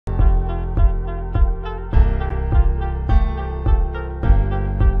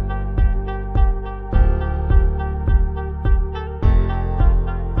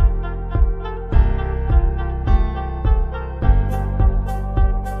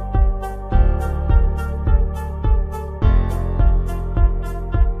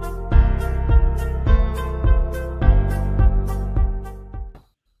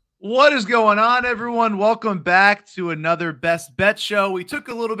What is going on, everyone? Welcome back to another Best Bet show. We took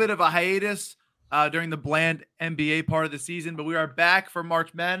a little bit of a hiatus during the bland NBA part of the season, but we are back for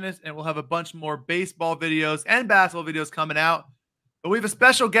March Madness, and we'll have a bunch more baseball videos and basketball videos coming out. But we have a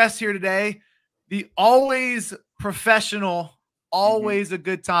special guest here today, the always professional, always a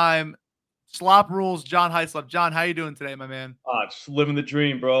good time, Slop Rules, John Hyslop. John, how you doing today, my man? Just living the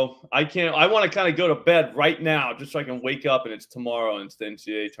dream, bro. I want to kind of go to bed right now just so I can wake up and it's tomorrow and it's the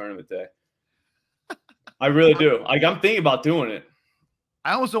NCAA tournament day. I really do. I'm thinking about doing it.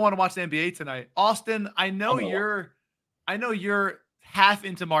 I almost don't want to watch the NBA tonight. Austin, I know you're half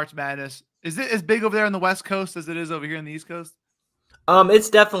into March Madness. Is it as big over there on the West Coast as it is over here on the East Coast? It's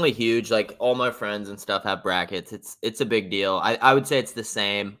definitely huge. Like, all my friends and stuff have brackets. It's a big deal. I would say it's the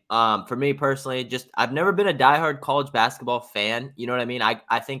same. For me personally, I've never been a diehard college basketball fan. You know what I mean?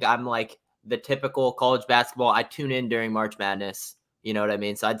 I think I'm like the typical college basketball. I tune in during March Madness. You know what I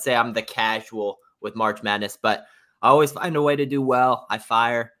mean? So I'd say I'm the casual with March Madness, but I always find a way to do well. I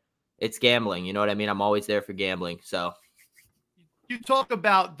fire. It's gambling. You know what I mean? I'm always there for gambling. So you talk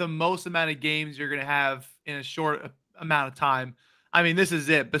about the most amount of games you're going to have in a short amount of time. I mean, this is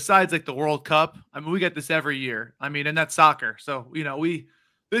it. Besides, like, the World Cup, I mean, we get this every year. I mean, and that's soccer. So, you know,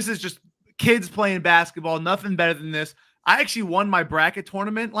 this is just kids playing basketball. Nothing better than this. I actually won my bracket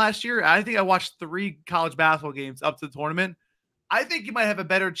tournament last year. I think I watched 3 college basketball games up to the tournament. I think you might have a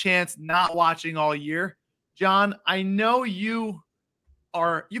better chance not watching all year. John, I know you've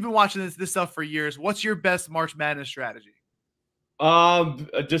been watching this stuff for years. What's your best March Madness strategy?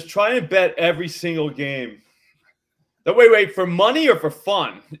 Just try and bet every single game. Wait, for money or for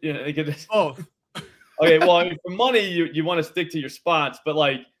fun? Both. Okay, well, I mean, for money, you want to stick to your spots, but,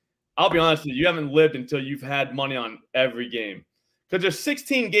 like, I'll be honest with you, you haven't lived until you've had money on every game. Because there's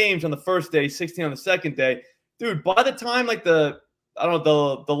 16 games on the first day, 16 on the second day. Dude, by the time, like, the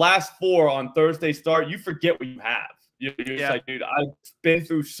last 4 on Thursday start, you forget what you have. You're just like, dude, I've been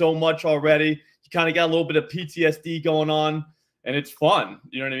through so much already. You kind of got a little bit of PTSD going on, and it's fun.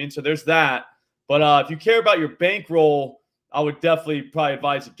 You know what I mean? So there's that. But if you care about your bankroll, I would definitely probably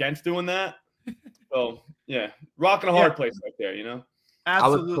advise against doing that. So, yeah, rocking a hard place right there, you know?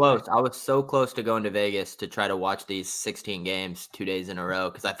 Absolutely. I was close. I was so close to going to Vegas to try to watch these 16 games 2 days in a row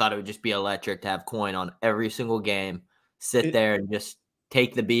because I thought it would just be electric to have coin on every single game, sit there and just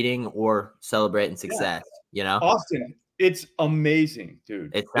take the beating or celebrate in success, you know? Austin, it's amazing,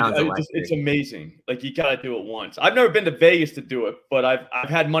 dude. It sounds electric. It's amazing. Like, you got to do it once. I've never been to Vegas to do it, but I've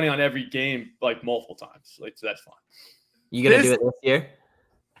had money on every game, like, multiple times. Like, so that's fun. You going to do it this year?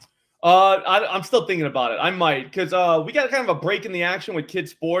 I'm still thinking about it. I might, because we got kind of a break in the action with kids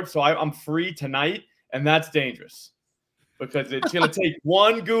sports, so I'm free tonight, and that's dangerous because it's going to take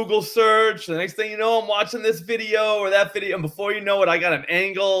one Google search. The next thing you know, I'm watching this video or that video, and before you know it, I got an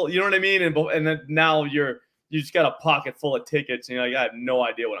angle. You know what I mean? And then now you just got a pocket full of tickets, and you're like, I have no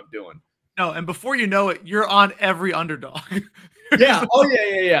idea what I'm doing. No, and before you know it, you're on every underdog. Yeah. Oh,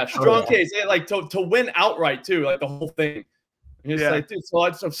 yeah. Strong case. Yeah, like to win outright, too, like the whole thing. And it's like, dude,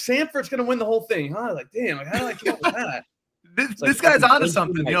 so Sanford's going to win the whole thing, huh? Like, damn, like, how do I come up with that? This guy's onto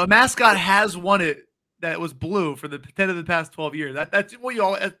something. You know, a mascot has won it that was blue for the 10 of the past 12 years. That's what you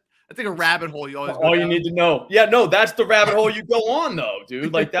all. That's like a rabbit hole you always. All you need to know. Yeah, no, that's the rabbit hole you go on, though,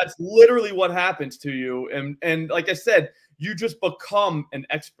 dude. Like, that's literally what happens to you. And like I said, you just become an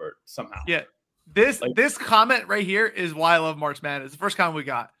expert somehow. Yeah. This comment right here is why I love March Madness. It's the first comment we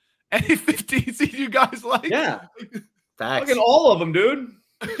got. Any 15 seed you guys like? Yeah. Facts. Fucking all of them, dude.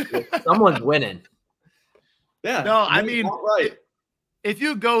 Someone's winning. Yeah. No, I mean, if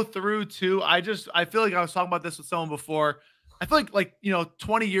you go through too, I feel like I was talking about this with someone before. I feel like, you know,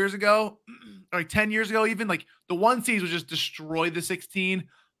 20 years ago, or like 10 years ago, even, like, the 1 seed would just destroy the 16.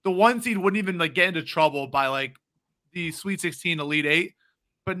 The 1 seed wouldn't even, like, get into trouble by, like, the Sweet 16, Elite 8.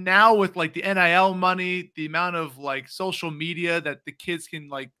 But now with, like, the NIL money, the amount of, like, social media that the kids can,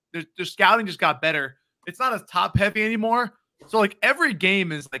 like, their scouting just got better. It's not as top heavy anymore. So, like, every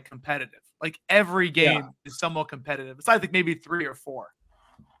game is, like, competitive. Like, every game is somewhat competitive. Besides, like, maybe 3 or 4.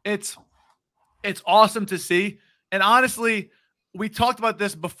 It's awesome to see. And honestly, we talked about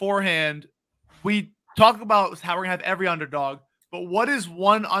this beforehand. We talked about how we're going to have every underdog. But what is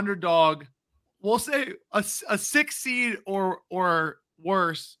one underdog, we'll say a 6 seed or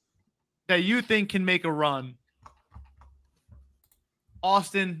worse, that you think can make a run?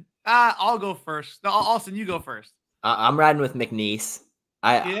 Austin, I'll go first. No, Austin, you go first. I'm riding with McNeese.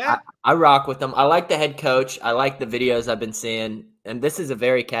 I rock with them. I like the head coach. I like the videos I've been seeing. And this is a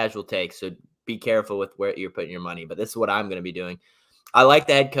very casual take, so be careful with where you're putting your money. But this is what I'm going to be doing. I like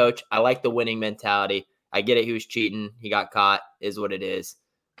the head coach. I like the winning mentality. I get it. He was cheating. He got caught. Is what it is.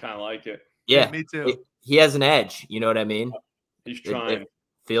 kind of like it. Yeah, me too. He has an edge. You know what I mean? He's trying. It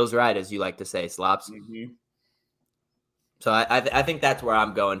feels right, as you like to say, Slops. Mm-hmm. So I think that's where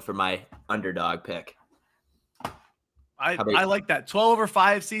I'm going for my underdog pick. I like that. 12 over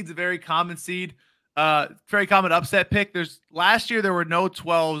 5 seeds, a very common seed. Very common upset pick. Last year there were no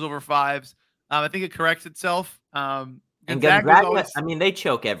 12s over 5s. I think it corrects itself. And Gonzaga, I mean, they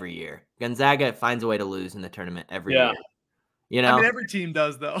choke every year. Gonzaga finds a way to lose in the tournament every year. You know, I mean, every team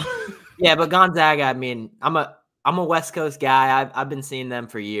does though. Yeah, but Gonzaga, I mean, I'm a West Coast guy. I've been seeing them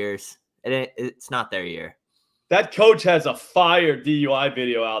for years. It's not their year. That coach has a fire DUI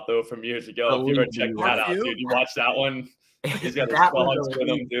video out though from years ago. If you ever check that out, dude, you watch that one. He's got the squads with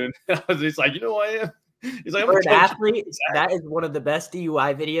him, dude. He's like, you know who I am? He's like, I'm an athlete. That is one of the best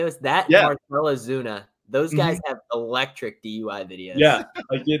DUI videos. That Marcelo Zuna. Those guys have electric DUI videos. Yeah,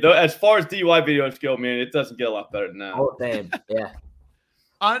 like as far as DUI videos go, man, it doesn't get a lot better than that. Oh, same. Yeah.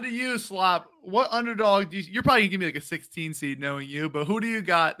 On to you, Slop. What underdog you're probably gonna give me like a 16 seed, knowing you, but who do you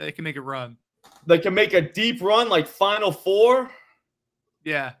got that can make a run? They can make a deep run, like Final Four.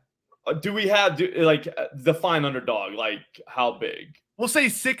 Yeah. Do we have define underdog? Like how big? We'll say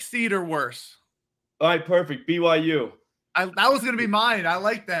 6 seed or worse. All right, perfect. BYU. That was gonna be mine. I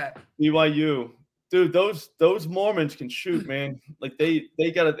like that. BYU, dude. Those Mormons can shoot, man. Like they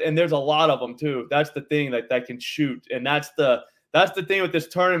got it, and there's a lot of them too. That's the thing, that can shoot, and that's the thing with this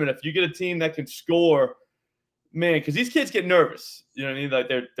tournament. If you get a team that can score, man, because these kids get nervous. You know what I mean?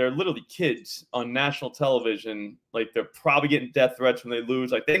 Like they're literally kids on national television. Like they're probably getting death threats when they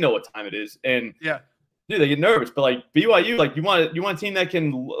lose. Like they know what time it is, and dude, they get nervous. But like BYU, like you want a team that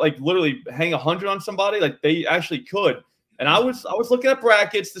can like literally hang 100 on somebody. Like they actually could. And I was looking at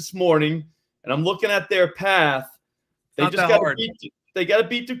brackets this morning, and I'm looking at their path. They just got to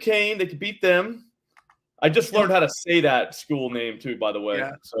beat Duquesne. They could beat them. I just learned how to say that school name too, by the way.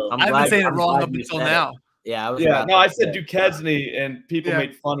 Yeah. So I've been saying it wrong up until now. Yeah, I said Duquesne, and people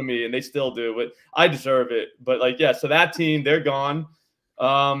made fun of me, and they still do, but I deserve it. But so that team, they're gone.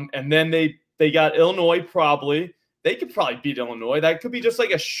 And then they got Illinois probably. They could probably beat Illinois. That could be just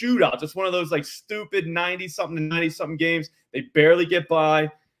like a shootout, just one of those like stupid 90-something to 90-something games. They barely get by.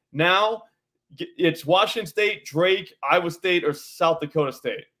 Now it's Washington State, Drake, Iowa State, or South Dakota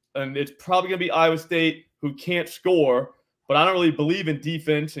State. And it's probably going to be Iowa State, who can't score. But I don't really believe in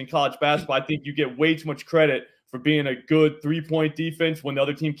defense in college basketball. I think you get way too much credit for being a good three-point defense when the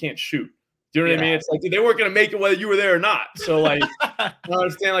other team can't shoot. Do you know what I mean? It's like, dude, they weren't going to make it whether you were there or not. So, like, I don't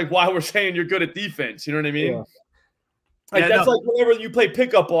understand, like, why we're saying you're good at defense. You know what I mean? Like, that's like whenever you play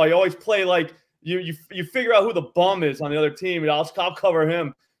pickup ball, you always play, like, you figure out who the bum is on the other team, and I'll cover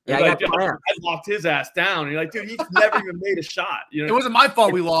him. Yeah, I locked his ass down. And you're like, dude, he's never even made a shot. You know? It wasn't my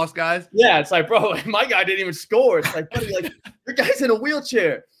fault we lost, guys. Yeah, it's like, bro, my guy didn't even score. It's like, buddy, like, your guy's in a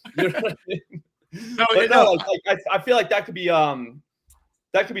wheelchair. You know what I mean? I feel like that could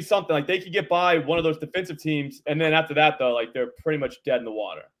be something. Like they could get by one of those defensive teams, and then after that, though, like they're pretty much dead in the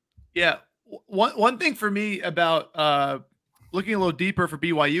water. Yeah. One thing for me about looking a little deeper for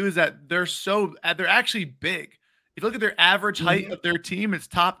BYU is that they're actually big. If you look at their average height of their team, it's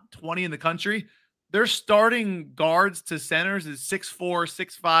top 20 in the country. Their starting guards to centers is 6'4",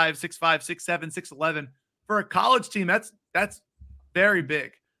 6'5", 6'5", 6'7", 6'11". For a college team, that's very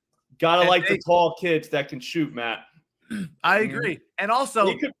big. Gotta like the tall kids that can shoot, Matt. I agree. And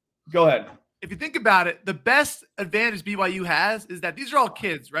also, go ahead. If you think about it, the best advantage BYU has is that these are all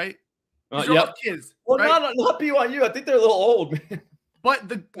kids, right? These are all kids. Well, right? not BYU. I think they're a little old, man. But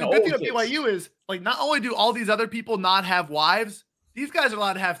the good thing about BYU is, like, not only do all these other people not have wives, these guys are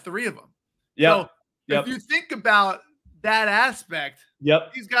allowed to have 3 of them. Yeah. So if you think about that aspect,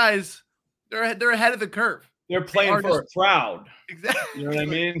 these guys, they're ahead of the curve. They're playing for a crowd. Exactly. You know what I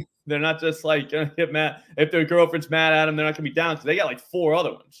mean? They're not just like gonna get mad if their girlfriend's mad at them. They're not gonna be down because they got like 4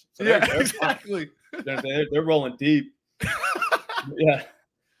 other ones. So they're exactly. They're rolling deep. Yeah.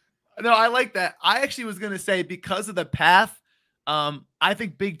 No, I like that. I actually was gonna say, because of the path, I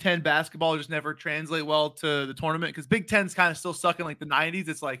think Big Ten basketball just never translate well to the tournament, because Big Ten's kind of still stuck in like the 90s.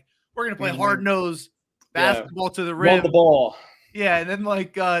 It's like, we're gonna play hard-nosed basketball to the rim. Run the ball. Yeah, and then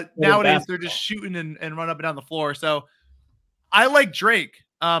like nowadays they're just shooting and run up and down the floor. So I like Drake.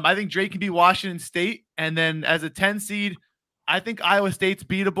 I think Drake can beat Washington State, and then as a 10 seed, I think Iowa State's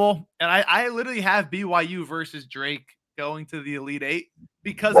beatable. And I literally have BYU versus Drake going to the Elite 8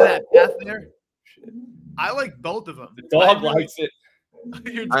 because of that path there. I like both of them. The dog likes it.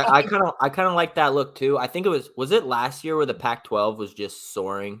 I kind of like that look too. I think was it last year where the Pac-12 was just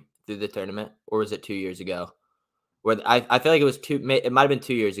soaring through the tournament, or was it 2 years ago? Where I feel like it might have been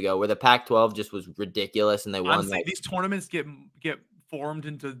 2 years ago, where the Pac-12 just was ridiculous and they won. These tournaments get formed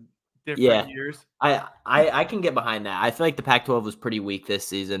into different Yeah. years. I can get behind that. I feel like the Pac-12 was pretty weak this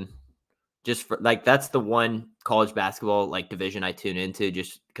season. Just for like that's the one college basketball like division I tune into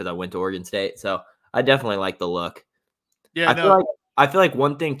just because I went to Oregon State. So I definitely like the look. Yeah, I feel like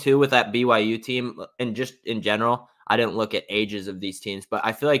one thing too with that BYU team and just in general, I didn't look at ages of these teams, but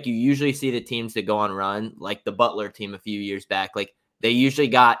I feel like you usually see the teams that go on run, like the Butler team a few years back. Like they usually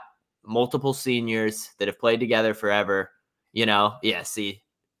got multiple seniors that have played together forever. Yeah, see,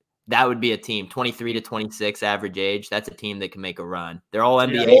 that would be a team 23 to 26 average age. That's a team that can make a run. They're all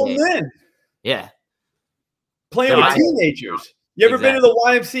NBA. Old men Yeah. playing with teenagers. You ever been to the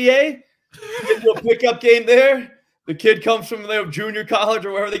YMCA? Get to a pickup game there. The kid comes from their junior college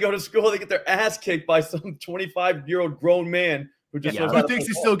or wherever they go to school. They get their ass kicked by some 25-year-old grown man who just who thinks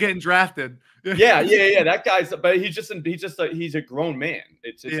he's still getting drafted. Yeah. That guy's, but he's a grown man.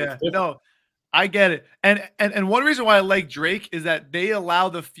 It's no, I get it. And one reason why I like Drake is that they allow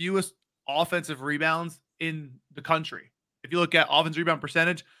the fewest offensive rebounds in the country. If you look at offensive rebound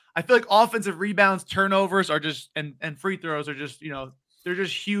percentage, I feel like offensive rebounds, turnovers are just and free throws are just, they're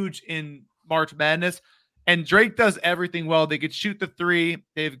just huge in March Madness. And Drake does everything well. They could shoot the three.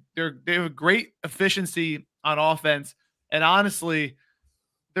 They have a great efficiency on offense. And honestly,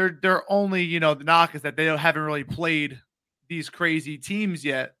 they're only, the knock is that they haven't really played these crazy teams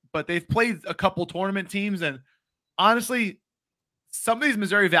yet, but they've played a couple tournament teams. And honestly, some of these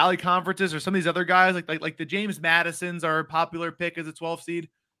Missouri Valley conferences or some of these other guys, like the James Madisons are a popular pick as a 12 seed.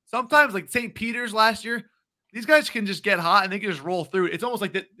 Sometimes like St. Peter's last year, these guys can just get hot and they can just roll through. It's almost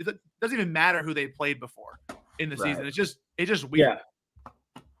like it doesn't even matter who they played before in the season. It's just weird.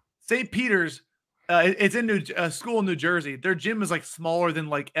 Yeah. St. Peter's, it's in a school in New Jersey. Their gym is like smaller than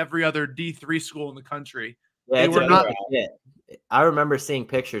like every other D3 school in the country. Yeah, they were not. Yeah. I remember seeing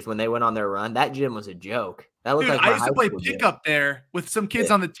pictures when they went on their run. That gym was a joke. That looked like I used to play pickup there with some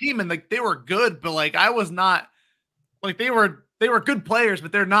kids on the team, and like they were good, but like I was not like they were good players,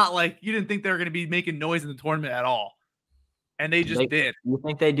 but they're not like you didn't think they were going to be making noise in the tournament at all, and they just did. You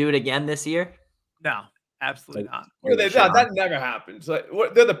think they do it again this year? No, absolutely not. What are they? That never happens. Like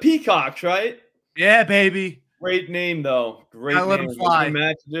they're the Peacocks, right? Yeah, baby. Great name though. Great name. Let them fly,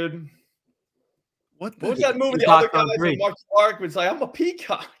 match, dude. What was that movie? The other guys, like Mark Clark was like, "I'm a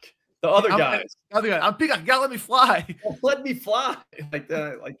peacock." The other guys, I'm peacock. You gotta let me fly. Let me fly. Like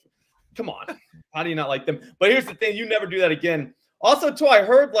that. Like, come on. How do you not like them? But here's the thing: you never do that again. Also, too, I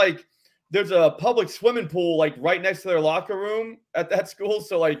heard like there's a public swimming pool like right next to their locker room at that school.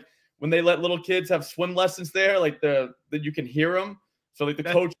 So like when they let little kids have swim lessons there, like that you can hear them. So like the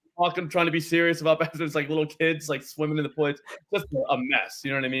coach talking, trying to be serious about basketball. It's like little kids like swimming in the pool. It's just a mess.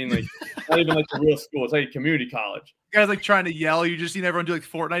 You know what I mean? Like not even like the real school. It's like a community college. You guys like trying to yell. You just seen everyone do like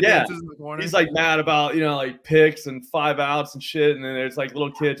Fortnite dances in the corner. He's like mad about like picks and 5 outs and shit. And then there's like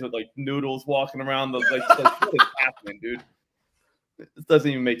little kids with like noodles walking around. What is happening, dude? This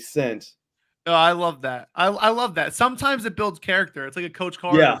doesn't even make sense. No, I love that. I love that. Sometimes it builds character. It's like a Coach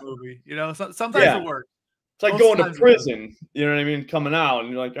Carter movie. Sometimes it works. It's like going to prison, you know what I mean? Coming out and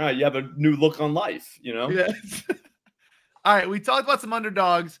you're like, all right, you have a new look on life, Yeah. All right, we talked about some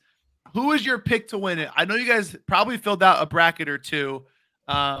underdogs. Who is your pick to win it? I know you guys probably filled out a bracket or two.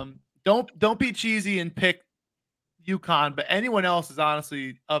 Don't be cheesy and pick UConn, but anyone else is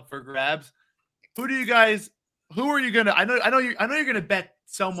honestly up for grabs. Who are you gonna I know you're gonna bet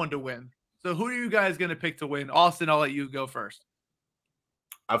someone to win. So who are you guys gonna pick to win? Austin, I'll let you go first.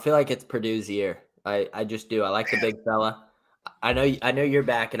 I feel like it's Purdue's year. I just do. I like the big fella. I know you're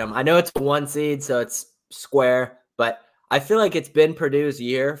backing him. I know it's a 1 seed, so it's square, but I feel like it's been Purdue's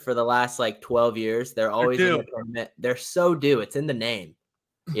year for the last like 12 years. They're always in the tournament. They're so due. It's in the name.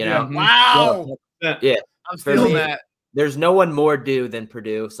 Wow. Yeah. I'm feeling that. There's no one more due than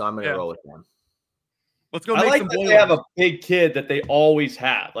Purdue, so I'm gonna roll with them. Let's go. I like that they have a big kid that they always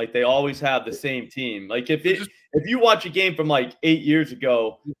have. Like they always have the same team. Like if you watch a game from like 8 years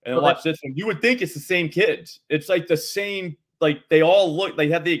ago and watch this one, you would think it's the same kids. It's like the same. Like they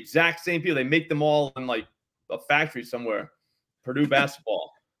have the exact same people. They make them all in like a factory somewhere. Purdue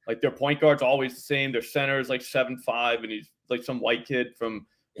basketball. Like their point guard's always the same. Their center is like 7'5", and he's like some white kid from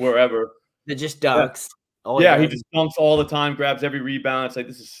wherever. It just dunks. He just dunks all the time. Grabs every rebound. It's like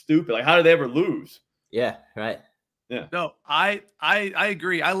this is stupid. Like how did they ever lose? Yeah, right. Yeah. No, I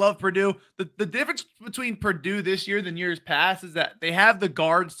agree. I love Purdue. The difference between Purdue this year than years past is that they have the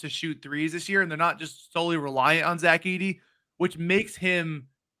guards to shoot threes this year, and they're not just solely reliant on Zach Edey, which makes him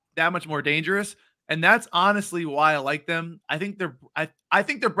that much more dangerous. And that's honestly why I like them. I think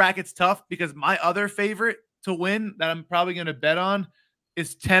their bracket's tough because my other favorite to win that I'm probably going to bet on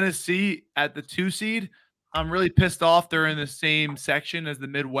is Tennessee at the 2 seed. I'm really pissed off they're in the same section as the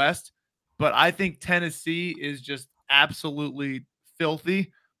Midwest, but I think Tennessee is just absolutely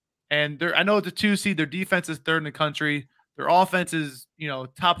filthy. And I know it's a 2 seed. Their defense is third in the country. Their offense is,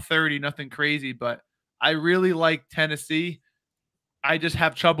 top 30, nothing crazy, but I really like Tennessee. I just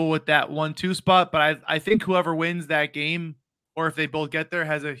have trouble with that 1-2 spot, but I think whoever wins that game, or if they both get there,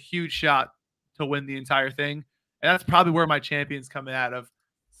 has a huge shot to win the entire thing. And that's probably where my champion's coming out of.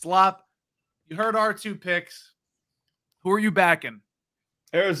 Slop, you heard our 2 picks. Who are you backing?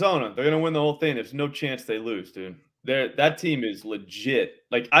 Arizona. They're going to win the whole thing. There's no chance they lose, dude. That team is legit.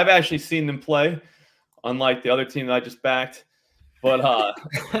 Like, I've actually seen them play, unlike the other team that I just backed. But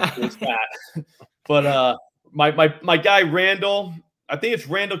it's bad. But my guy Randall, I think it's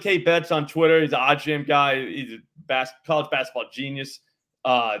Randall K Bets on Twitter. He's an OddsJam guy. He's a college basketball genius.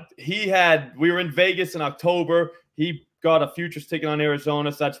 We were in Vegas in October. He got a futures ticket on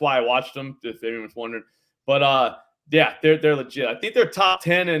Arizona, so that's why I watched them, if anyone's wondering. But yeah, they're legit. I think they're top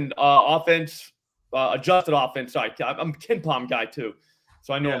 10 in offense, adjusted offense. Sorry, I'm a Ken Palm guy too,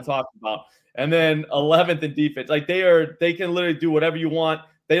 so I know what I'm talking about. And then 11th in defense. Like they can literally do whatever you want.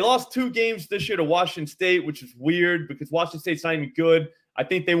 They lost 2 games this year to Washington State, which is weird because Washington State's not even good. I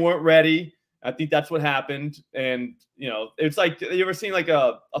think they weren't ready. I think that's what happened. And, it's like, you ever seen like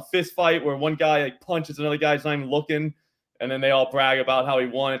a fist fight where one guy like punches another guy's not even looking, and then they all brag about how he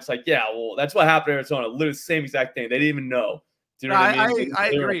won? It's like, yeah, well, that's what happened to Arizona. Literally the same exact thing. They didn't even know. Do you know what I mean? I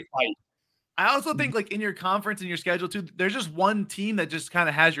agree. I also think like in your conference and your schedule too, there's just one team that just kind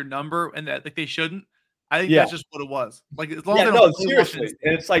of has your number and that like they shouldn't. I think that's just what it was. Like as long as seriously.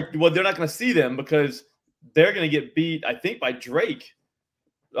 And it's like, well, they're not going to see them because they're going to get beat, I think, by Drake.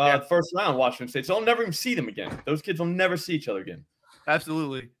 First round, Washington State. So I'll never even see them again. Those kids will never see each other again.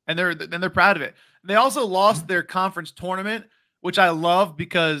 Absolutely. And they're proud of it. They also lost their conference tournament, which I love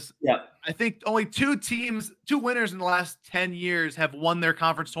because I think only 2 winners in the last 10 years have won their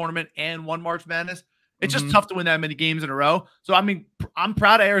conference tournament and won March Madness. It's just tough to win that many games in a row. So, I mean, I'm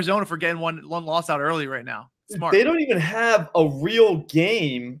proud of Arizona for getting one loss out early right now. Smart. They don't even have a real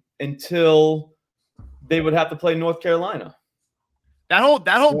game until they would have to play North Carolina. That whole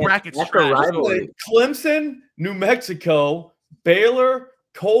bracket's trash. Clemson, New Mexico, Baylor,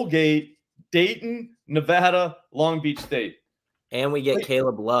 Colgate, Dayton, Nevada, Long Beach State. And we get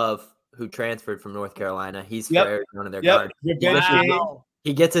Caleb Love, who transferred from North Carolina. He's for Arizona, their guard.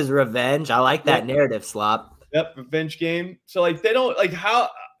 He gets his revenge. I like that narrative, Slop. Yep, revenge game. So, like, they don't – like, how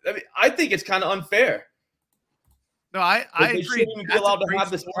 – I mean, I think it's kind of unfair. No, I agree. They shouldn't even be allowed to have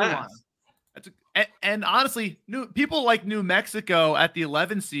this pass. And honestly, people like New Mexico at the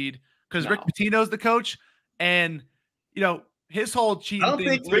 11 seed because Rick Pitino's the coach, and his whole cheating thing.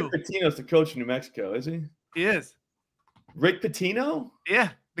 I don't think Rick Pitino's the coach of New Mexico, is he? He is. Rick Pitino?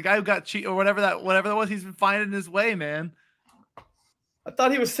 Yeah, the guy who got cheated or whatever that was. He's been finding his way, man. I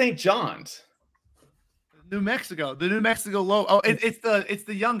thought he was St. John's. New Mexico, the New Mexico low. Oh, it's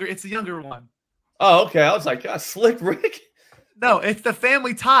the younger one. Oh, okay. I was like, God, Slick Rick. No, it's the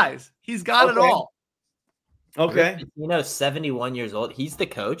family ties. He's got it all. Okay. 71 years old. He's the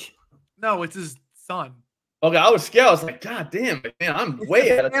coach? No, it's his son. Okay, I was scared. I was like, God damn, man, I'm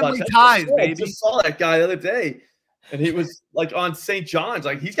way out of touch. Family ties, baby. I just saw that guy the other day, and he was like on St. John's.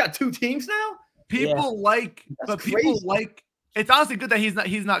 Like, he's got 2 teams now? People like it's honestly good that he's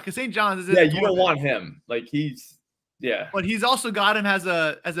not because St. John's is you don't want him. Like but he's also got him as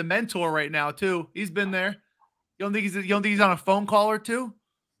a mentor right now too. He's been there. You don't think he's on a phone call or 2?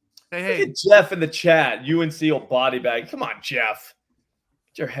 Hey, look at Jeff in the chat. UNC will body bag. Come on, Jeff.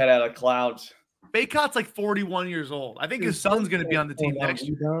 Get your head out of the clouds. Baycott's like 41 years old. I think his son's going to be on the team next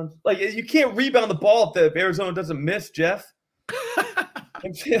year. Like, you can't rebound the ball if Arizona doesn't miss, Jeff.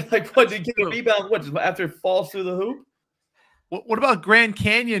 I'm saying, like, what? Did you get a rebound? What, after it falls through the hoop? What about Grand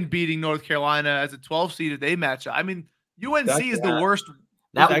Canyon beating North Carolina as a 12 seed if they match up? I mean, UNC is the worst.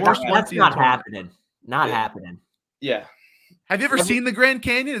 That's not happening. Not happening. Yeah. Have you ever seen the Grand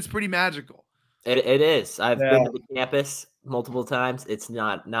Canyon? It's pretty magical. It is. I've been to the campus multiple times. It's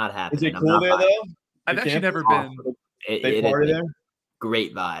not happening. Is it cool there, though? I've actually never been. They party there?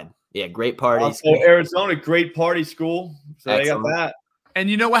 Great vibe. Yeah, great parties. So Arizona, great party school. So they got that. And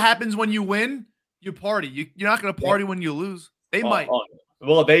you know what happens when you win? You party. You're not going to party when you lose. They might.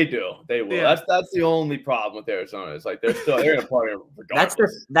 Well, they do. They will. Yeah. That's the only problem with Arizona. It's like they're going to party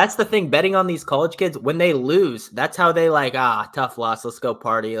regardless. That's the thing. Betting on these college kids, when they lose, that's how they like, tough loss. Let's go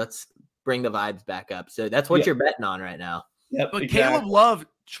party. Let's bring the vibes back up. So that's what you're betting on right now. Yep, but Caleb Love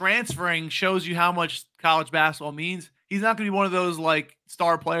transferring shows you how much college basketball means. He's not going to be one of those like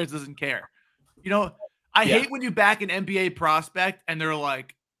star players that doesn't care. I hate when you back an NBA prospect and they're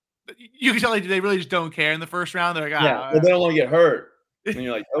like, you can tell they really just don't care in the first round. They're like, yeah, well, they don't want to get hurt. And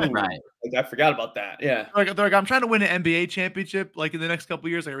you're like, oh, Right. like, I forgot about that. Yeah. they're like, I'm trying to win an NBA championship like in the next couple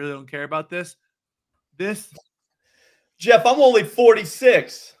of years. I really don't care about this. Jeff, I'm only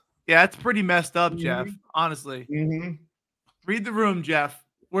 46. Yeah, it's pretty messed up, Jeff. Honestly. Read the room, Jeff.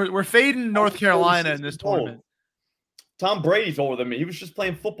 We're fading North Carolina in this tournament. Tom Brady's older than me. He was just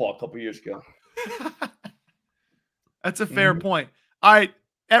playing football a couple years ago. That's a fair point. All right,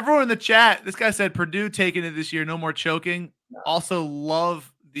 everyone in the chat. This guy said Purdue taking it this year. No more choking. Also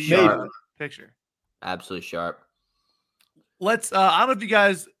love the picture. Absolutely sharp. Let's. I don't know if you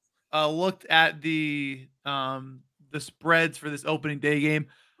guys looked at the spreads for this opening day game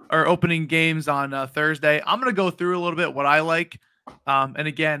or opening games on Thursday. I'm gonna go through a little bit what I like. And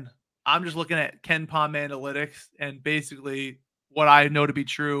again, I'm just looking at Ken Pom analytics and basically what I know to be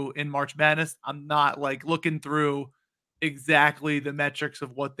true in March Madness. I'm not like looking through exactly the metrics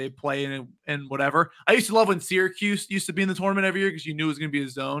of what they play and whatever. I used to love when Syracuse used to be in the tournament every year because you knew it was going to be a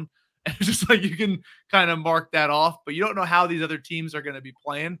zone. And it's just like you can kind of mark that off, but you don't know how these other teams are going to be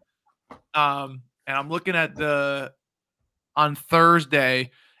playing. And I'm looking at on Thursday.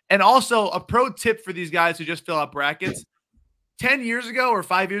 And also a pro tip for these guys who just fill out brackets. 10 years ago or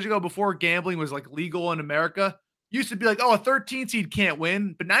 5 years ago, before gambling was like legal in America, used to be like, oh, a 13 seed can't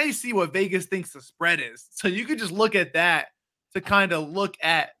win. But now you see what Vegas thinks the spread is. So you could just look at that to kind of look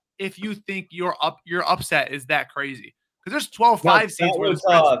at if you think your upset is that crazy. Because there's 12-5 seeds.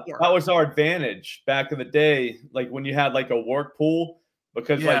 That was our advantage back in the day, like when you had like a work pool,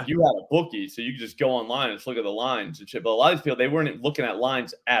 because like you had a bookie, so you could just go online and just look at the lines and shit. But a lot of these people, they weren't looking at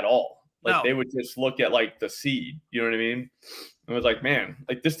lines at all. Like they would just look at like the seed. You know what I mean? It was like, man,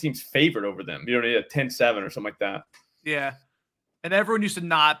 like this team's favored over them. You know, need a 10-7 or something like that. Yeah. And everyone used to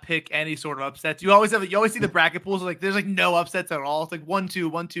not pick any sort of upsets. You always see the bracket pools like there's like no upsets at all. It's like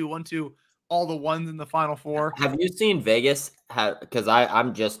 1-2, 1-2, 1-2, all the ones in the final four. Have you seen Vegas because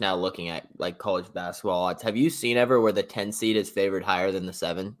I'm just now looking at like college basketball odds. Have you seen ever where the 10 seed is favored higher than the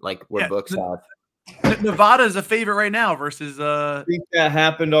 7? Like where books have. Nevada is a favorite right now versus I think that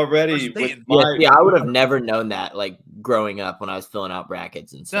happened already. I would have never known that like growing up when I was filling out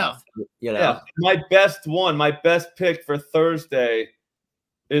brackets and stuff. No. You know? Yeah, my best pick for Thursday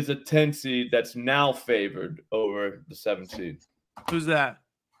is a 10 seed that's now favored over the 7 seed. Who's that?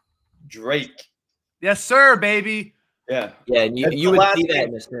 Drake. Yes, sir, baby. Yeah. Yeah, and you would see that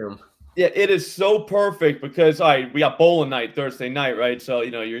in this room. Yeah, it is so perfect because we got bowling night Thursday night, right? So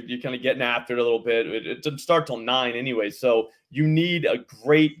you're kind of getting after it a little bit. It doesn't start till 9 anyway, so you need a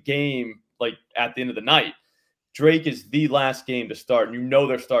great game like at the end of the night. Drake is the last game to start, and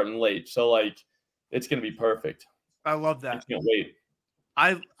they're starting late, so like it's gonna be perfect. I love that. I can't wait.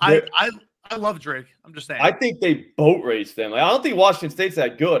 I love Drake. I'm just saying. I think they boat race them. Like, I don't think Washington State's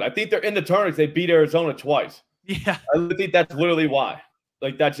that good. I think they're in the tournament. They beat Arizona twice. Yeah, I think that's literally why.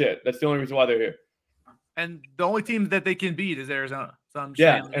 Like, that's it. That's the only reason why they're here. And the only team that they can beat is Arizona. So I'm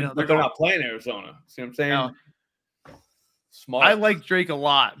saying, saying, but they're not playing Arizona. See what I'm saying? No. Smart. I like Drake a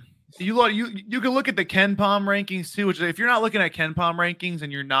lot. You can look at the Ken Pom rankings too, which if you're not looking at Ken Pom rankings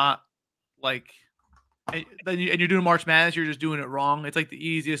and you're not like, and you're doing March Madness, you're just doing it wrong. It's like the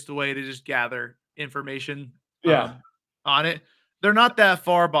easiest way to just gather information on it. They're not that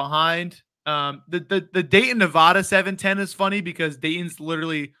far behind. The Dayton Nevada 7-10 is funny because Dayton's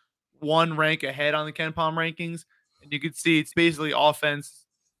literally one rank ahead on the Ken Pom rankings, and you can see it's basically offense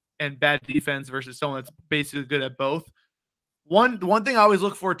and bad defense versus someone that's basically good at both. One thing I always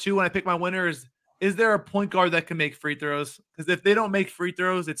look for too when I pick my winner is there a point guard that can make free throws? Because if they don't make free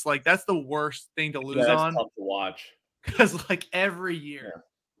throws, it's like that's the worst thing to lose on. Tough to watch because like every year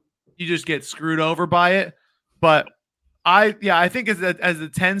you just get screwed over by it. But I think as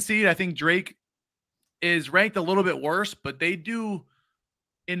the 10 seed, I think Drake is ranked a little bit worse, but they do,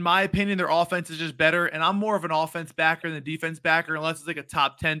 in my opinion, their offense is just better. And I'm more of an offense backer than a defense backer, unless it's like a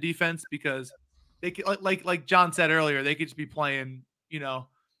top 10 defense, because they could, like John said earlier, they could just be playing,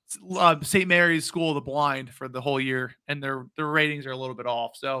 St. Mary's School of the Blind for the whole year, and their ratings are a little bit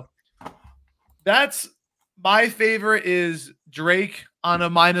off. So that's my favorite is Drake on a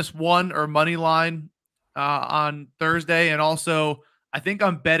 -1 or money line on Thursday. And also I think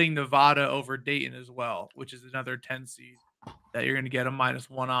I'm betting Nevada over Dayton as well, which is another 10 seed that you're going to get a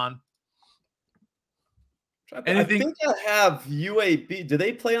 -1 on. I think I have UAB. Do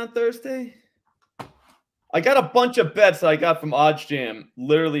they play on Thursday? I got a bunch of bets that I got from Odds Jam.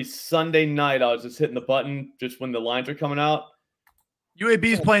 Literally Sunday night, I was just hitting the button just when the lines are coming out.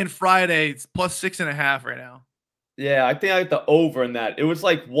 UAB's playing Friday. It's +6.5 right now. Yeah, I think I got the over in that. It was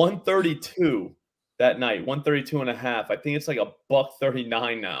like 132. that night, 132.5. I think it's like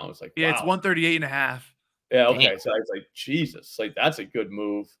 $1.39 now. It's like, Yeah, wow. it's 138.5. Yeah, okay. Damn. So I was like, Jesus, like that's a good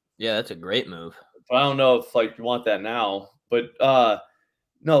move. Yeah, that's a great move. But I don't know if like you want that now. But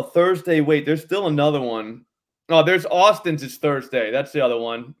no, Thursday. Wait, there's still another one. Oh, there's Austin's is Thursday. That's the other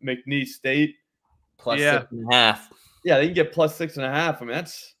one. McNeese State. Plus Yeah. 6.5. Yeah, they can get plus 6.5. I mean,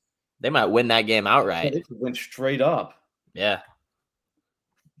 that's They might win that game outright. they could win straight up. Yeah.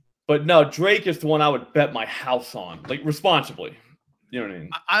 But no, Drake is the one I would bet my house on, like responsibly. You know what I mean?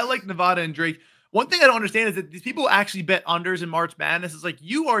 I like Nevada and Drake. One thing I don't understand is that these people actually bet unders in March Madness. It's like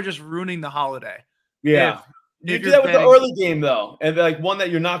you are just ruining the holiday. Yeah. You do that with the early game though, and like one that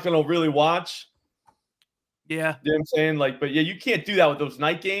you're not going to really watch. Yeah. You know what I'm saying? Like, but yeah, you can't do that with those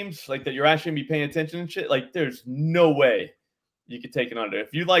night games, like that you're actually gonna be paying attention and shit. Like, there's no way you could take an under.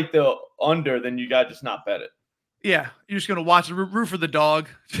 If you like the under, then you got to just not bet it. Yeah. You're just gonna watch it, root for the dog.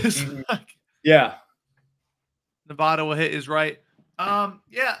 Just like Yeah. Nevada will hit is right.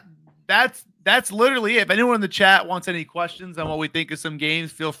 Yeah, that's literally it. If anyone in the chat wants any questions on what we think of some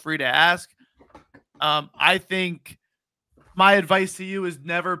games, feel free to ask. I think my advice to you is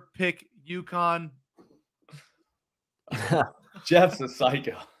never pick UConn. Jeff's a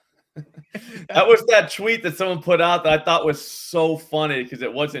psycho. That was that tweet that someone put out that I thought was so funny because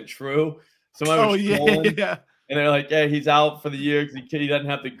it wasn't true. Someone was trolling, yeah. and they're like, "Yeah, he's out for the year because he doesn't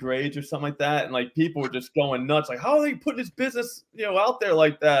have the grades or something like that." And like people were just going nuts, like, "How are they putting his business, out there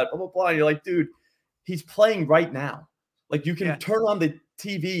like that?" Blah blah blah. And you're like, dude, he's playing right now. Like you can turn on the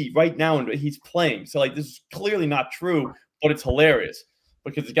TV right now and he's playing. So like this is clearly not true, but it's hilarious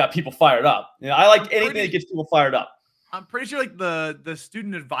because it got people fired up. I like anything that gets people fired up. I'm pretty sure like the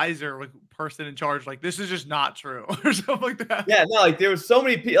student advisor like person in charge, like this is just not true or something like that. Yeah, no, like there was so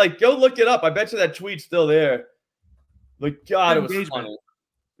many people. Like go look it up. I bet you that tweet's still there. Like God, it was funny.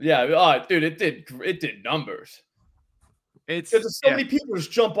 Yeah, oh, dude, it did numbers. It's because so many people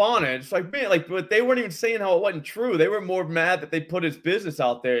just jump on it. It's like, man, like, but they weren't even saying how it wasn't true. They were more mad that they put his business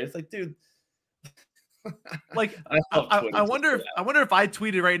out there. It's like, dude. Like I wonder if I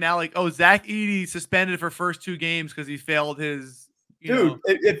tweeted right now, like, oh, Zach Edey suspended for first 2 games because he failed his. Dude,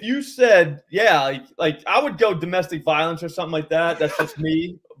 if you said, yeah, like I would go domestic violence or something like that. That's just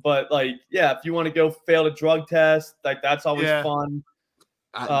me. But like, yeah, if you want to go fail a drug test, like that's always fun.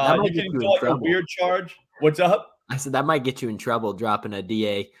 You can go like a weird charge. What's up? I said that might get you in trouble dropping a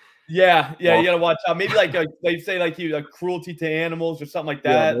DA. Yeah, you gotta watch out. Maybe like they say like he like cruelty to animals or something like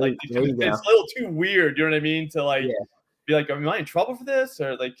that. Yeah, like it's a little too weird. You know what I mean? To like be like, am I in trouble for this?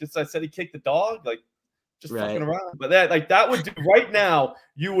 Or like just I said he kicked the dog. Like just fucking around. But that would do right now.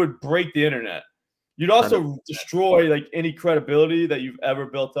 You would break the internet. You'd also destroy like any credibility that you've ever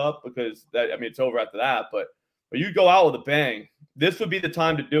built up because it's over after that. But you go out with a bang. This would be the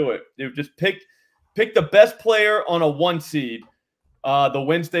time to do it. You just pick the best player on a 1 seed. The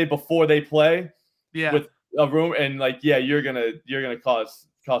Wednesday before they play, with a room and like, you're gonna cause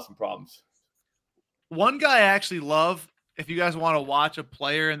some problems. One guy I actually love, if you guys want to watch a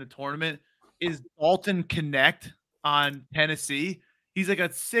player in the tournament, is Dalton Connect on Tennessee. He's like I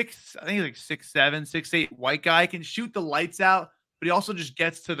think he's like 6'7", 6'8" white guy, can shoot the lights out, but he also just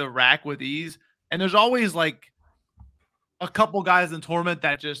gets to the rack with ease. And there's always like a couple guys in the tournament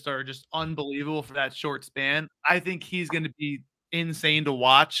that just are just unbelievable for that short span. I think he's going to be insane to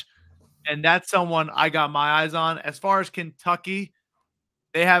watch, and that's someone I got my eyes on. As far as Kentucky,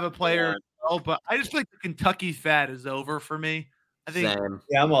 they have a player, but I just feel like the Kentucky fad is over for me. I think. Same.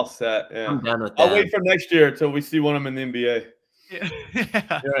 Yeah, I'm all set. Yeah, I'm done with that. I'll wait for next year until we see one of them in the NBA.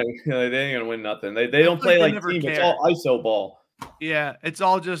 Yeah. They ain't gonna win nothing. They don't play like team. It's all ISO ball. Yeah, it's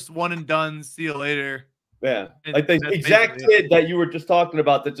all just one and done. See you later. Yeah, like the exact kid that you were just talking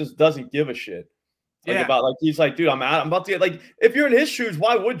about that just doesn't give a shit. He's like, dude, I'm out. I'm about to get like, if you're in his shoes,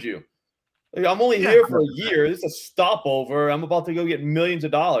 why would you? Like, I'm only here for a year. This is a stopover. I'm about to go get millions of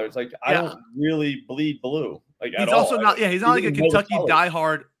dollars. Like, I don't really bleed blue. Like, he's also not. Yeah, he's not like a Kentucky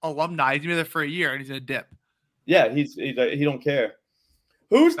diehard alumni. He's been there for a year and he's in a dip. Yeah, he don't care.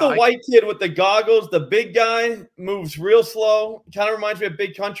 Who's the white kid with the goggles? The big guy moves real slow. Kind of reminds me of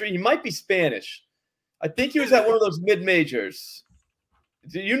Big Country. He might be Spanish. I think he was at one of those mid majors.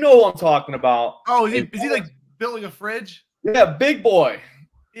 You know what I'm talking about. Oh, is he like building a fridge? Yeah, big boy.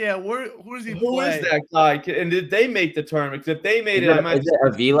 Yeah, who does he play? Who is that guy? And did they make the tournament? If they made is it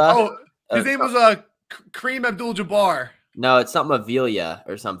Avila? Oh, his name was Kareem Abdul-Jabbar. No, it's something Avila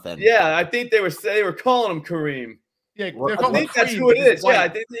or something. Yeah, I think they were calling him Kareem. Yeah, I think that's who it is.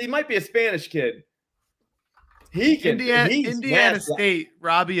 Yeah, he might be a Spanish kid. He can. Indiana State,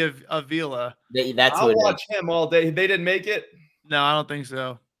 Robbie Avila. That's I'll watch him all day. They didn't make it. No, I don't think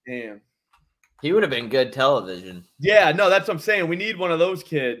so. Damn. He would have been good television. Yeah, no, that's what I'm saying. We need one of those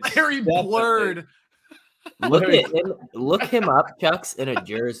kids. Larry Blurred. Look him up, Chucks, in a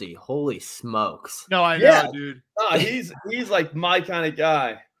jersey. Holy smokes. No, I know, dude. Nah, he's like my kind of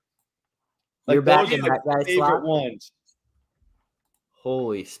guy. Like You're back in those are that guy's favorite slot? ones.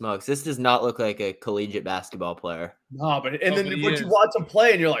 Holy smokes. This does not look like a collegiate basketball player. No, but then when you watch him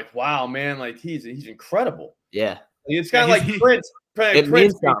play and you're like, wow, man, like he's incredible. Yeah. It's kind of like Prince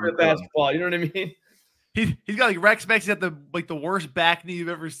means for basketball. You know what I mean? He's got like Rex Specs at the worst back knee you've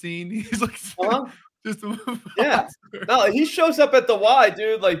ever seen. He's like just yeah. No, he shows up at the Y,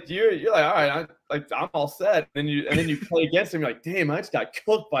 dude. Like you're like, all right, I'm all set. And then you play against him. You're like, damn, I just got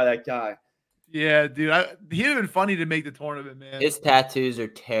cooked by that guy. Yeah, dude. He'd have been funny to make the tournament, man. His tattoos are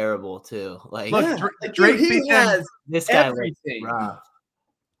terrible too. Like, Drake, he has this guy everything.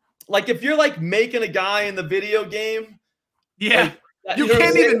 Like if you're like making a guy in the video game, yeah, like, you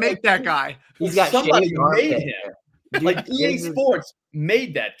can't even make that guy. He's got somebody made him. Dude, like EA Sports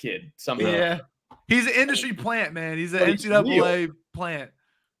made that kid somehow. Yeah, he's an industry plant, man. He's an NCAA plant.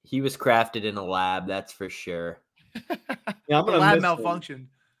 He was crafted in a lab, that's for sure. Yeah, I'm the lab malfunctioned.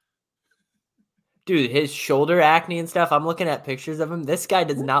 Dude, his shoulder acne and stuff. I'm looking at pictures of him. This guy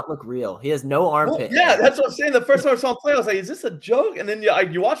does not look real. He has no armpit. Yeah, that's what I'm saying. The first time I saw him play, I was like, "Is this a joke?" And then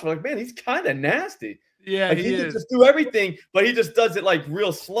you watch him, like, man, he's kind of nasty. Yeah, like, he can just do everything, but he just does it like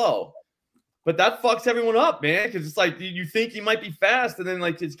real slow. But that fucks everyone up, man, because it's like you think he might be fast, and then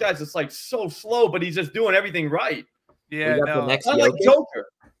like this guy's just like so slow, but he's just doing everything right. Yeah, the next kind of like Joker.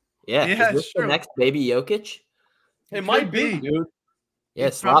 Yeah, is this the next baby Jokic? It might be, dude. Yeah,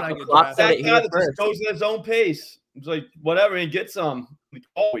 Slop that guy that just goes at his own pace. It's like whatever, and gets some like,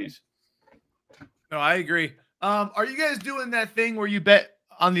 always. No, I agree. Are you guys doing that thing where you bet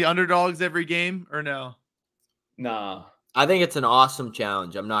on the underdogs every game or no? Nah. I think it's an awesome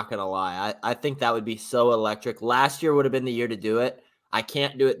challenge. I'm not gonna lie. I think that would be so electric. Last year would have been the year to do it. I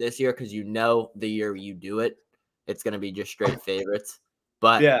can't do it this year because the year you do it, it's gonna be just straight favorites.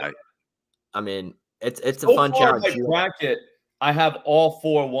 But yeah, I mean, it's a fun challenge. My bracket, I have all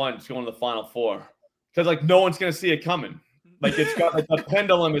 4 ones going to the Final Four because like no one's gonna see it coming. Like it's got like the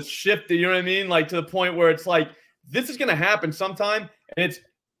pendulum is shifted. You know what I mean? Like to the point where it's like this is gonna happen sometime, and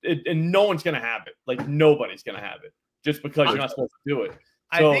and no one's gonna have it. Like nobody's gonna have it just because you're not supposed to do it.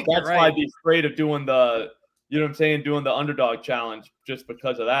 So that's why I'd be afraid of doing the, you know what I'm saying, doing the underdog challenge just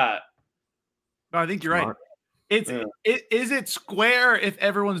because of that. No, I think you're right. Is it square if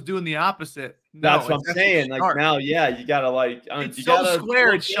everyone's doing the opposite? No, that's what I'm saying. Like now, yeah, you gotta like it's so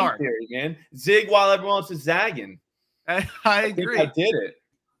square. It's sharp. Theory, man. Zig while everyone else is zagging. I agree. I did it.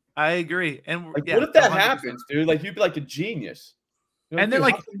 I agree. And like, what if that happens, dude? Like you'd be like a genius. You know, and then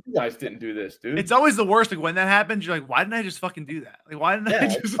like you guys didn't do this, dude. It's always the worst. Like when that happens, you're like, why didn't I just fucking do that? Like why didn't I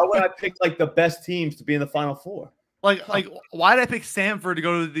just? Why would I pick like the best teams to be in the Final Four? Like why did I pick Samford to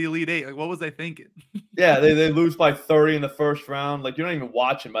go to the Elite Eight? Like what was I thinking? Yeah, they lose by 30 in the first round. Like you're not even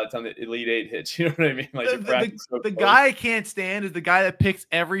watching by the time the Elite Eight hits. You know what I mean? Like the guy I can't stand is the guy that picks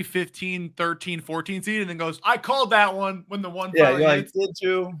every 15, 13, 14 seed and then goes, I called that one when the one. Yeah, you're like, did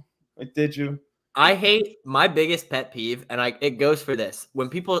you? Like, did you? I hate my biggest pet peeve, and it goes for this. When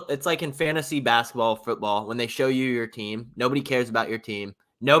people, it's like in fantasy basketball, football, when they show you your team, nobody cares about your team.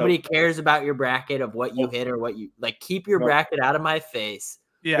 Nobody cares about your bracket of what you hit or what you like. Keep your bracket out of my face.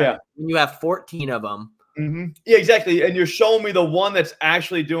 Yeah. When you have 14 of them. Mm-hmm. Yeah, exactly. And you're showing me the one that's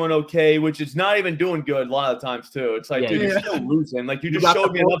actually doing okay, which is not even doing good a lot of times too. It's like, dude, you're still losing. Like you just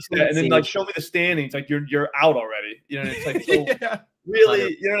showed me an upset, and then like show me the standings. Like you're out already. You know, it's like so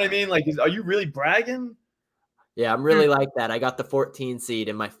really, you know what I mean? Like, are you really bragging? Yeah, I'm really like that. I got the 14 seed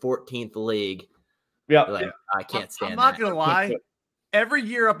in my 14th league. Yeah, like, I can't stand. I'm not gonna lie. Every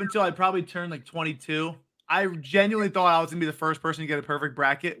year up until I probably turned like 22, I genuinely thought I was gonna be the first person to get a perfect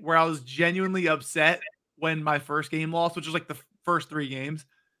bracket. Where I was genuinely upset when my first game lost, which was like the first 3 games.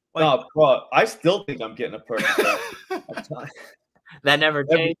 Like, no, bro, I still think I'm getting a perfect bracket. That never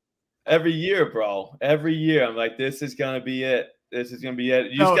changed. Every year, bro. Every year, I'm like, this is gonna be it. This is gonna be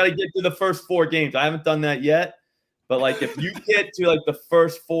it. You just gotta get to the first 4 games. I haven't done that yet, but like if you get to like the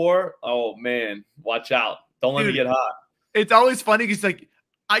first 4, oh man, watch out! Don't let me get hot. It's always funny because like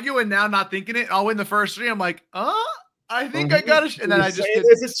I go in now not thinking it. I'll win the first 3. I'm like, I think I got it. And then I just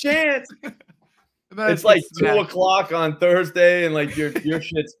there's a chance. It's like 2:00 on Thursday, and like your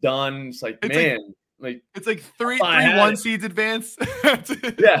shit's done. It's like, man, like it's like 3 1 seeds advance.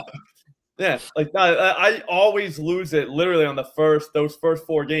 Yeah. Like I always lose it literally on those first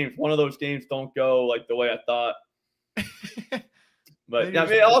 4 games. One of those games don't go like the way I thought. But yeah, I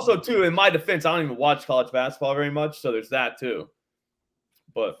mean, also too, in my defense, I don't even watch college basketball very much, so there's that too.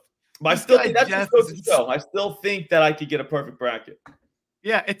 But But I still think that's just goes to show. I still think that I could get a perfect bracket.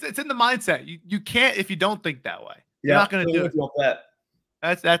 Yeah, it's in the mindset. You can't if you don't think that way. You're not going to do it.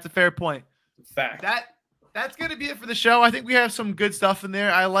 That's a fair point. Fact. That's going to be it for the show. I think we have some good stuff in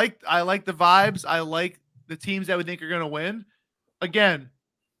there. I like the vibes. I like the teams that we think are going to win. Again,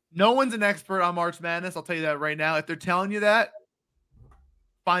 no one's an expert on March Madness. I'll tell you that right now. If they're telling you that,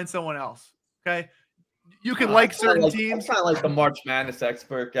 find someone else. Okay. You can like certain teams. I'm kind of like the March Madness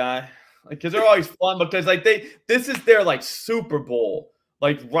expert guy. Because they're always fun because this is their Super Bowl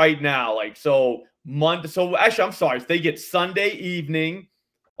right now. So actually I'm sorry. They get Sunday evening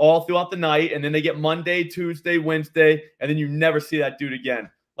all throughout the night, and then they get Monday, Tuesday, Wednesday, and then you never see that dude again.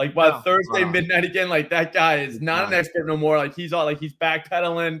 By Thursday midnight again, that guy is not an expert no more. He's all he's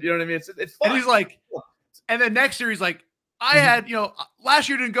backpedaling. You know what I mean? It's fun. And he's and then next year he's like, I had, last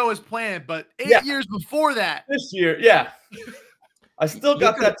year didn't go as planned, but 8 years before that. This year, yeah. I still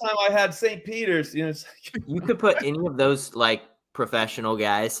got that time I had St. Peter's. You could put any of those professional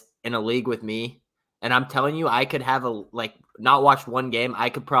guys in a league with me, and I'm telling you, I could have not watched one game. I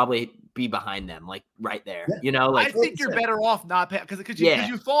could probably be behind them, right there. Yeah. I think you're better off not paying because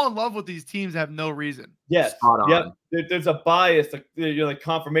you fall in love with these teams have no reason. Yes, yeah. There's a bias,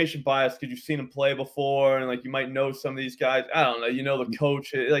 confirmation bias because you've seen them play before, and you might know some of these guys. I don't know, the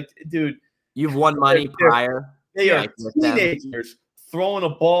coach, dude. You've won money prior. They are teenagers throwing a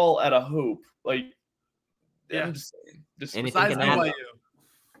ball at a hoop. I'm just saying. Anything can happen.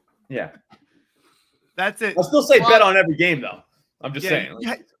 Yeah. That's it. I'll still say bet on every game, though. I'm just saying.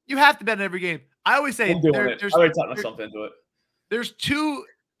 You have to bet on every game. I always say I already talked myself into it. There's two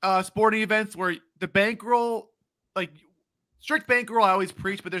sporting events where the bankroll, strict bankroll, I always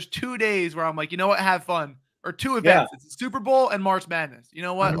preach, but there's 2 days where I'm you know what, have fun. Or 2 events. Yeah. It's the Super Bowl and March Madness. You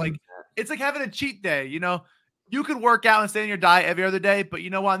know what? It's like having a cheat day. You could work out and stay on your diet every other day, but you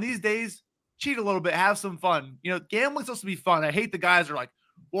know what? On these days, cheat a little bit, have some fun. Gambling's supposed to be fun. I hate the guys who are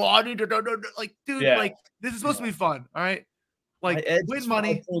well, I need to dude, this is supposed to be fun. All right. Win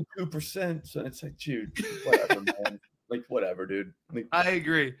money. 2%. So it's dude, whatever, man. Whatever, dude. I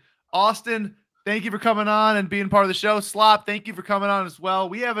agree. Austin, thank you for coming on and being part of the show. Slop, thank you for coming on as well.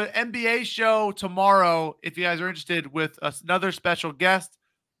 We have an NBA show tomorrow. If you guys are interested, with another special guest.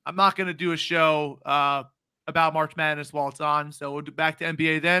 I'm not going to do a show about March Madness while it's on. So we'll do back to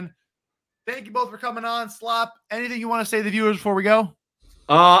NBA then. Thank you both for coming on. Slop, anything you want to say to the viewers before we go?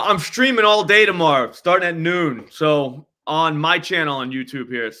 I'm streaming all day tomorrow, starting at noon. So on my channel on YouTube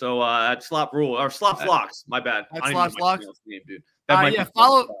here. So at Slop Rule or Slop Slocks. My bad. At Slop Slocks. Dude.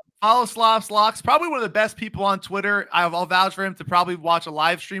 Follow Slop Slocks. Probably one of the best people on Twitter. I'll vouch for him to probably watch a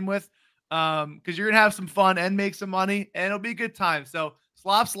live stream with, because you're gonna have some fun and make some money, and it'll be a good time. So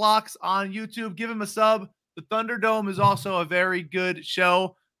Slop Slocks on YouTube. Give him a sub. The Thunderdome is also a very good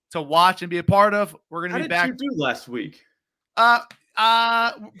show to watch and be a part of. We're gonna be back. How did you do last week?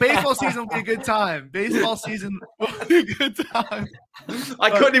 Baseball season will be a good time. Baseball season will be a good time. I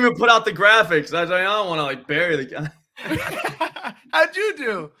couldn't even put out the graphics. I don't want to bury the guy. How'd you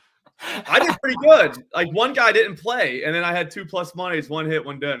do? I did pretty good. One guy didn't play, and then I had 2+ monies, 1 hit,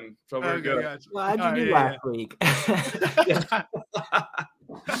 1 didn't. So we're good. Gotcha. Well, how'd you do last week?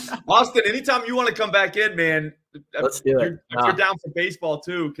 Austin, anytime you want to come back in, man, let's do it. If you're down for baseball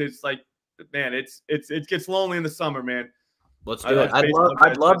too, because man, it gets lonely in the summer, man. Let's do it.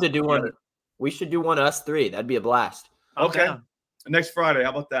 I'd love to do one. We should do one us 3. That'd be a blast. Okay. Next Friday. How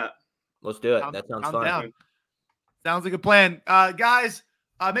about that? Let's do it. That sounds fun. Down. Sounds like a plan. Guys,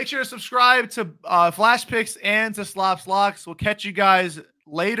 make sure to subscribe to Flash Picks and to Slop Slocks. We'll catch you guys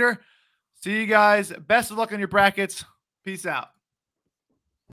later. See you guys. Best of luck on your brackets. Peace out.